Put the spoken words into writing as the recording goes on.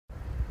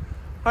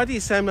Hi, this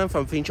is Simon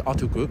from Finch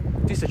Auto Group.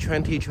 This is a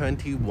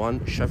 2021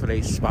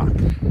 Chevrolet Spark.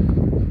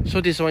 So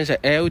this one is an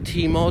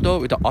LT model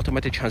with the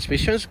automatic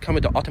transmissions, come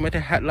with the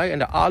automatic headlight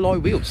and the alloy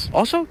wheels.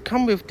 Also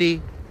come with the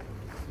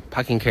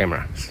parking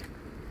cameras.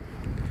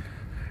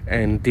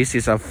 And this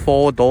is a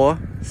 4-door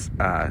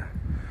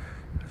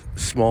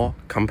small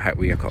compact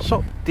vehicle.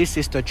 So this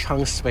is the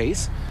trunk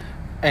space.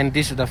 And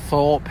this is the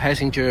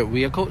 4-passenger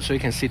vehicle, so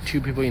you can see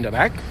 2 people in the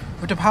back.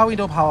 With the power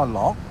window, power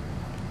lock,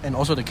 and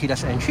also the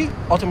keyless entry,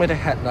 automatic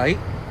headlight,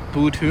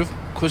 Bluetooth,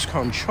 cruise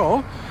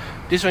control.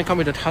 This one comes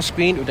with the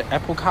touchscreen with the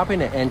Apple CarPlay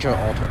and Android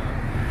Auto.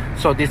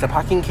 So this is the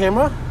parking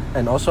camera,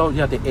 and also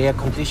you have the air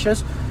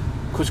conditions,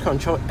 cruise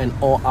control, and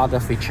all other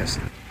features.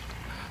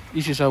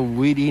 This is a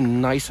really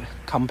nice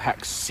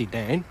compact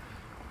sedan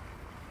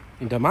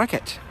in the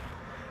market.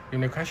 If you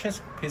have any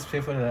questions, please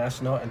feel free to let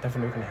us know, and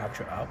definitely we can help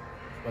you out.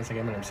 Once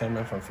again, my name is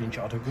Simon from Finch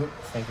Auto Group.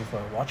 Thank you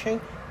for watching.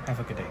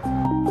 Have a good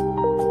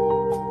day.